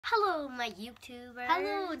Hello, my YouTubers.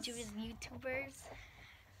 Hello, YouTubers.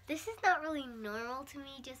 This is not really normal to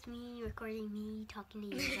me, just me recording me, talking to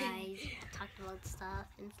you guys, talking about stuff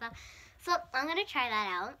and stuff. So I'm going to try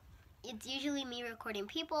that out. It's usually me recording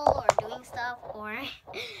people or doing stuff, or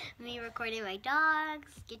me recording my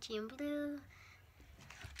dogs, Gitchy and Blue.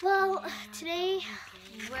 Well, today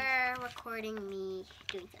we're recording me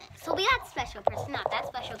doing that. So we got a special person, not that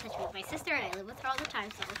special because she's my sister and I live with her all the time,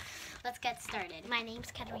 so let's get started. My name's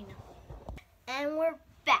Katerina. And we're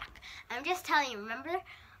back. I'm just telling you, remember,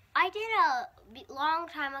 I did a long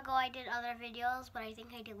time ago, I did other videos, but I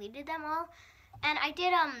think I deleted them all. And I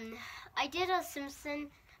did a Simpson,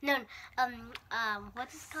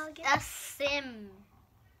 what's this called again? A sim.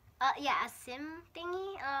 Yeah, a sim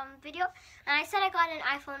thingy video, and I said I got an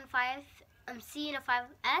iPhone 5C and a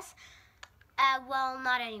 5S. Well,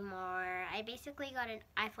 not anymore. I basically got an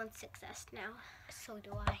iPhone 6S now. So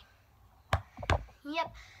do I.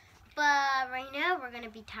 Yep. But right now we're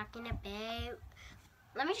gonna be talking about.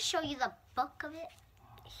 Let me just show you the book of it.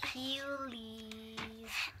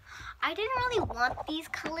 Heelys. I didn't really want these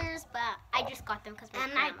colors, but I just got them because my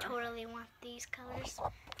grandma. I totally want these colors.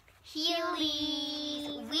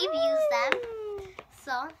 Heelys. We've used them.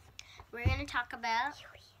 So, we're going to talk about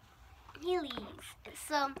Heelys.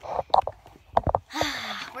 So,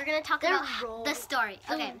 we're going to talk about the story.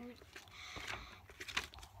 Okay.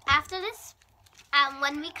 After this,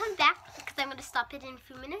 when we come back, because I'm going to stop it in a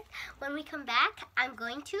few minutes, when we come back, I'm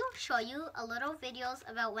going to show you a little videos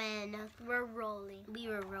about when we were rolling.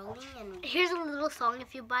 And here's a little song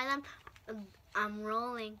if you buy them. I'm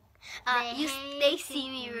rolling. They see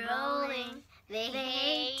me rolling. They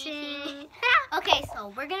hate me. Okay,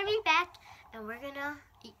 so we're gonna be back and we're gonna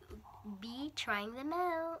be trying them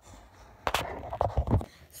out.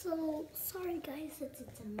 So sorry guys, it's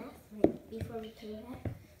a mess. Like, before we came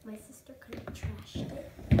back, my sister kind of trashed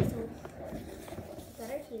it. So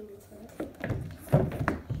got our Heelys on.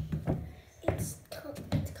 It's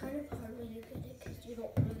kind of hard when you get it because you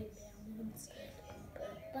don't really balance it.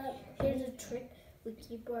 But here's a trick. We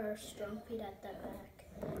keep our strong feet at the back.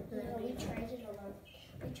 We tried it alone.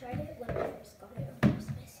 We tried it when we first got it on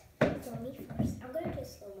Christmas. So me first. I'm going to do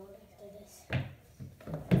slow mode after this.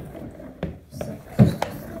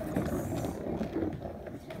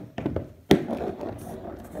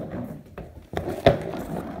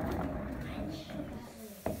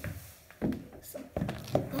 So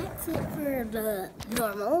that's it for the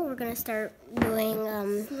normal. We're going to start doing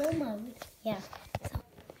slow mode. Yeah.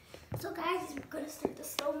 So guys, we're gonna start the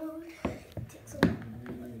slow mode.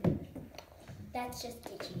 That's just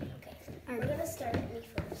Gitchy. Okay. Alright, we're gonna start with me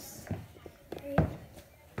first. Right.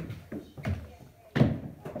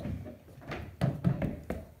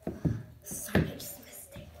 Sorry, I just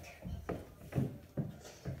missed it.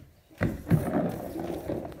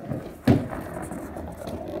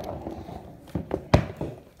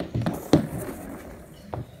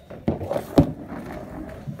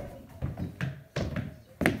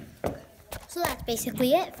 So that's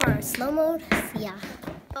basically it for our slow mode. See ya.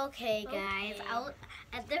 Okay, guys.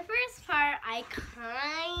 At the first part, I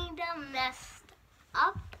kind of messed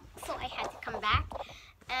up, so I had to come back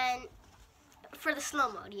and for the slow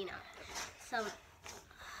mode, you know. So,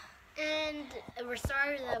 And we're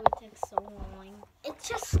sorry that we took so long. it's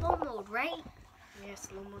just slow mode, right? Yeah,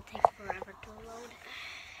 slow mode takes forever to load.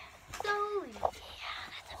 So yeah,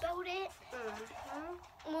 that's about it.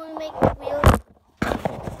 When we make wheels.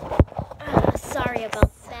 Sorry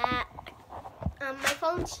about that. My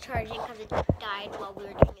phone's charging because it died while we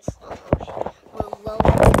were doing a slow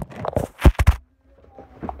motion.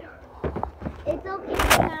 It's okay,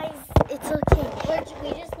 guys. It's okay. We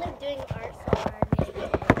just like doing art so hard.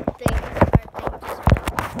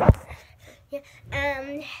 Yeah.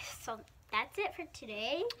 So that's it for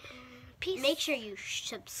today. Peace. Make sure you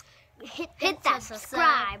hit that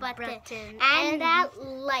subscribe button and that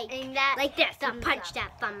like like this. Punch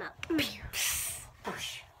that thumb up.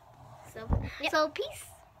 So peace.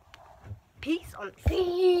 Peace on the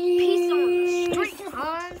street,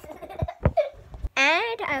 huh?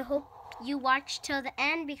 And I hope you watch till the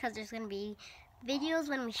end because there's gonna be videos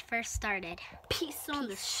when we first started. Peace on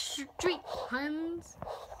the street, huns.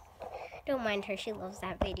 Don't mind her, she loves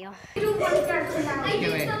that video. I didn't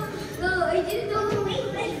know.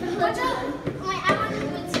 What's up? I want to do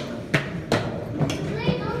it.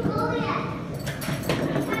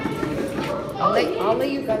 I'll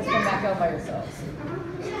let you guys come back out by yourselves.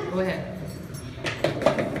 Go ahead.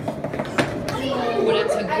 Oh,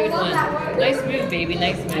 that's a good one. Nice move, baby.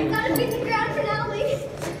 Nice move. Gotta be the grand finale.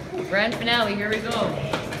 Grand finale. Here we go.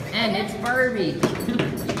 And it's Barbie. I'm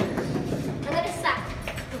gonna suck.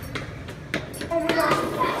 Oh my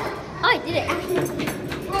gosh. I did it.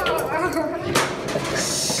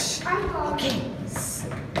 Okay.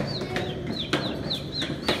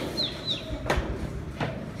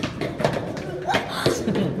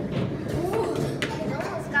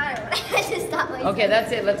 Almost got it. I just stopped myself. Okay,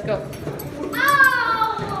 that's it. Let's go.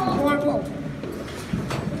 Ow!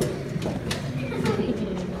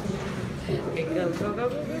 Okay, go, go, go, go,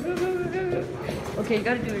 go, go, go, go, go. Okay, you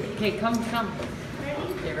gotta do it. Okay, come.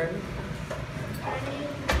 Okay, ready?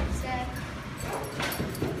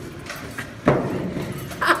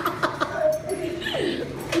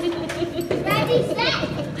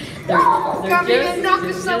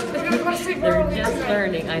 They're just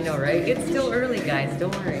learning. I know, right? It's still early, guys.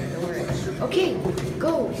 Don't worry. Okay,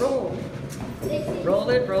 go, roll. Roll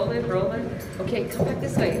it. Okay, come back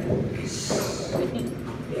this way.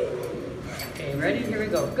 Okay, ready? Here we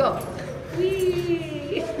go. Go.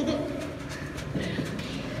 Whee!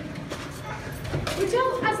 Which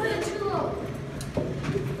one has the too low?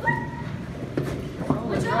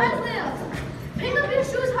 Which one has the? Pick up your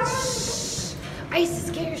shoes, Harlan. I used to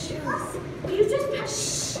scare your shoes. You just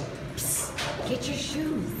pass. Get your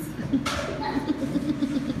shoes.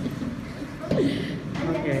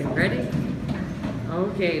 Okay, ready?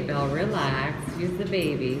 Okay, Belle, relax. Use the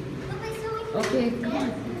baby. Okay, come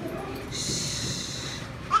on.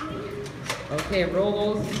 Okay,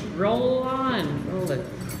 roll on. Roll it.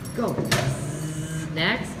 Go.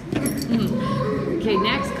 Next. Okay,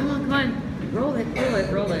 next. Come on. Roll it.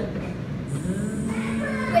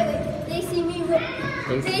 Wait, they see me roll.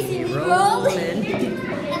 They see me rolling.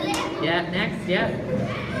 Yeah, next, yeah.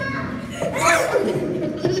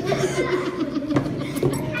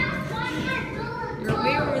 You're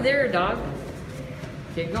way over there, dog.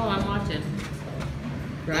 Okay, go, I'm watching.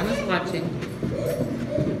 Grandma's watching.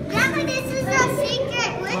 Grandma, this is a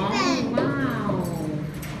secret weapon. Oh, wow.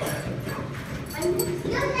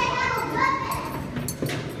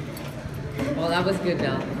 Well, that was good,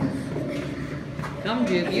 Belle. Come,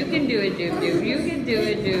 Jube. You can do it, Jube. You can do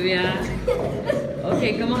it, Jube, yeah.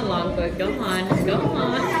 Okay, come on, Longfoot. Come on.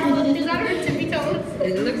 Is that her tippy toes?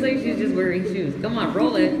 It looks like she's just wearing shoes. Come on,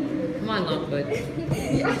 roll it. Come on, Longfoot.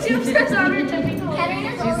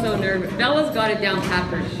 She's so nervous. Bella's got it down pat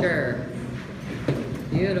for sure.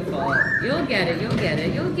 Beautiful. You'll get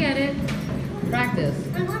it. Practice.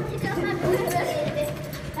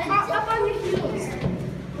 Up on your heels.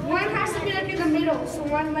 One has to be like in the middle, so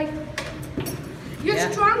one like your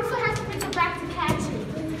strong foot has to bring it back to catch it.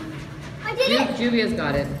 I did it. Julia's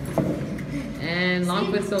got it. And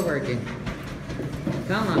Longfoot's still working.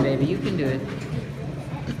 Come on, baby, you can do it.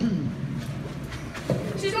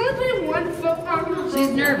 She's only putting one foot on her.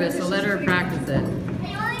 She's nervous, so let her practice it.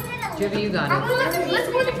 Julie, you got it. Let's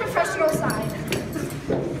go to the professional side.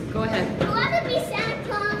 Go ahead. I want to be Santa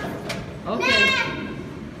Claus. Okay.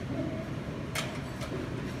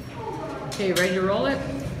 Okay, ready to roll it?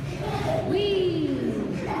 Whee!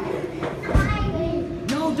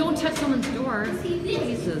 No, don't touch someone's door.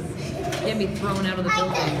 Jesus. Get me thrown out of the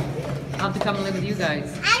building. I'll have to come and live with you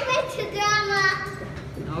guys. I went to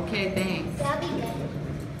Grandma. Okay, thanks. That'll be good.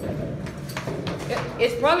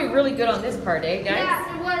 It's probably really good on this part, eh, guys?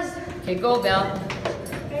 Yeah, it was. Okay, go, Belle.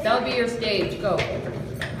 That'll be your stage. Go.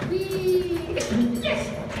 Yes.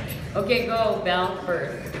 Okay, go, Belle,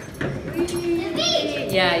 first.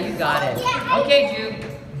 Yeah, you got it. Yeah, Okay, Jude.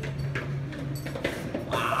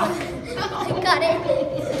 I got it.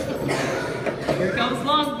 Here comes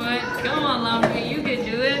Longfoot. Come on, Longfoot. You can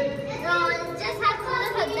do it. No, just have to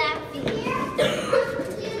look at that feet.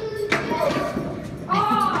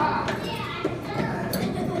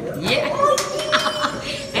 Yeah.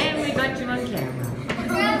 And we got you on camera.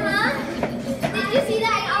 Grandma, did you see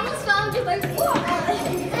that? I almost found you like, whoa.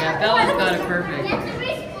 Yeah, Bella's got it perfect.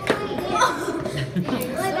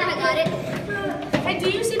 I got it. And do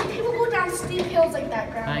you see people go down steep hills like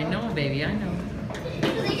that, Grandma? I know, baby, I know.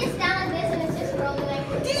 So they just stand like this and it's just rolling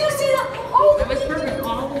like. Did you see that? Oh, That was perfect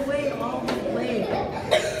all the way, all the way.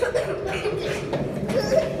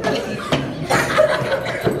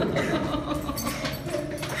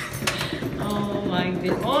 Oh my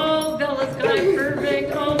goodness. Oh, Bella's got it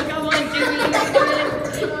perfect. Oh, come on, Jimmy. You can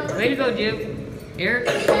do it. Way to go, Jim. Here.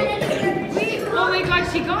 Wait, oh my God,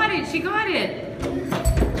 she got it. She got it.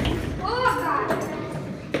 Oh, God.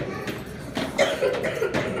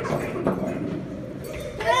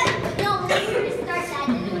 No, when you restart that,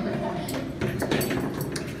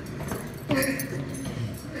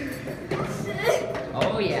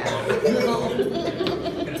 Oh, yeah.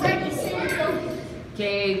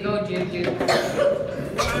 Okay, go, Jude.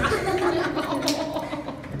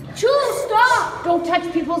 Jules, stop! Don't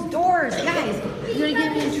touch people's doors, guys. You're gonna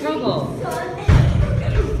get me in trouble.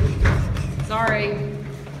 sorry.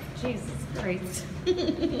 Jesus Christ. Hey,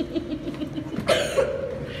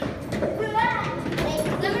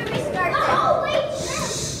 let me restart this. Oh, wait!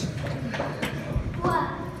 What?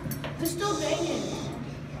 They're still banging.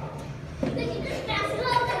 Did you just pass it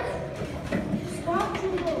over? Stop,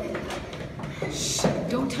 Julie. Shh,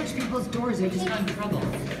 don't touch people's doors. They just got in trouble.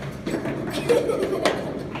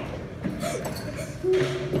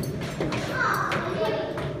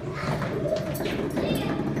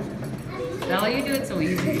 Bella, you do it so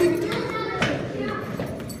easy.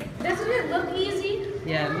 Doesn't it look easy?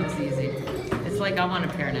 Yeah, it looks easy. It's like I'm on a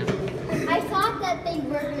pair now. I thought that they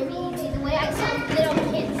were going to be easy the way I saw little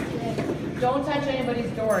kids do it. Don't touch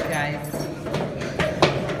anybody's door, guys.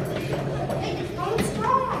 Hey, it's going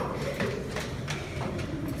strong.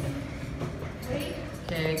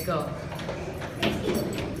 Okay, go.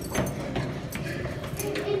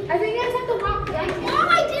 I think I have to walk back. Oh,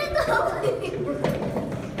 I did it the whole way.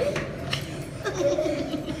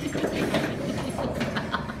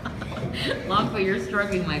 Longfoot, you're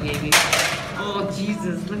struggling, my baby. Oh,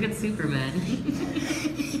 Jesus, look at Superman.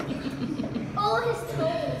 All his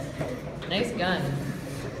toes. Nice gun.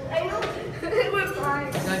 I know. It went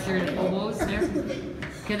fine. Got your elbows there?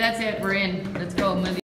 Okay, that's it. We're in. Let's go. Movie.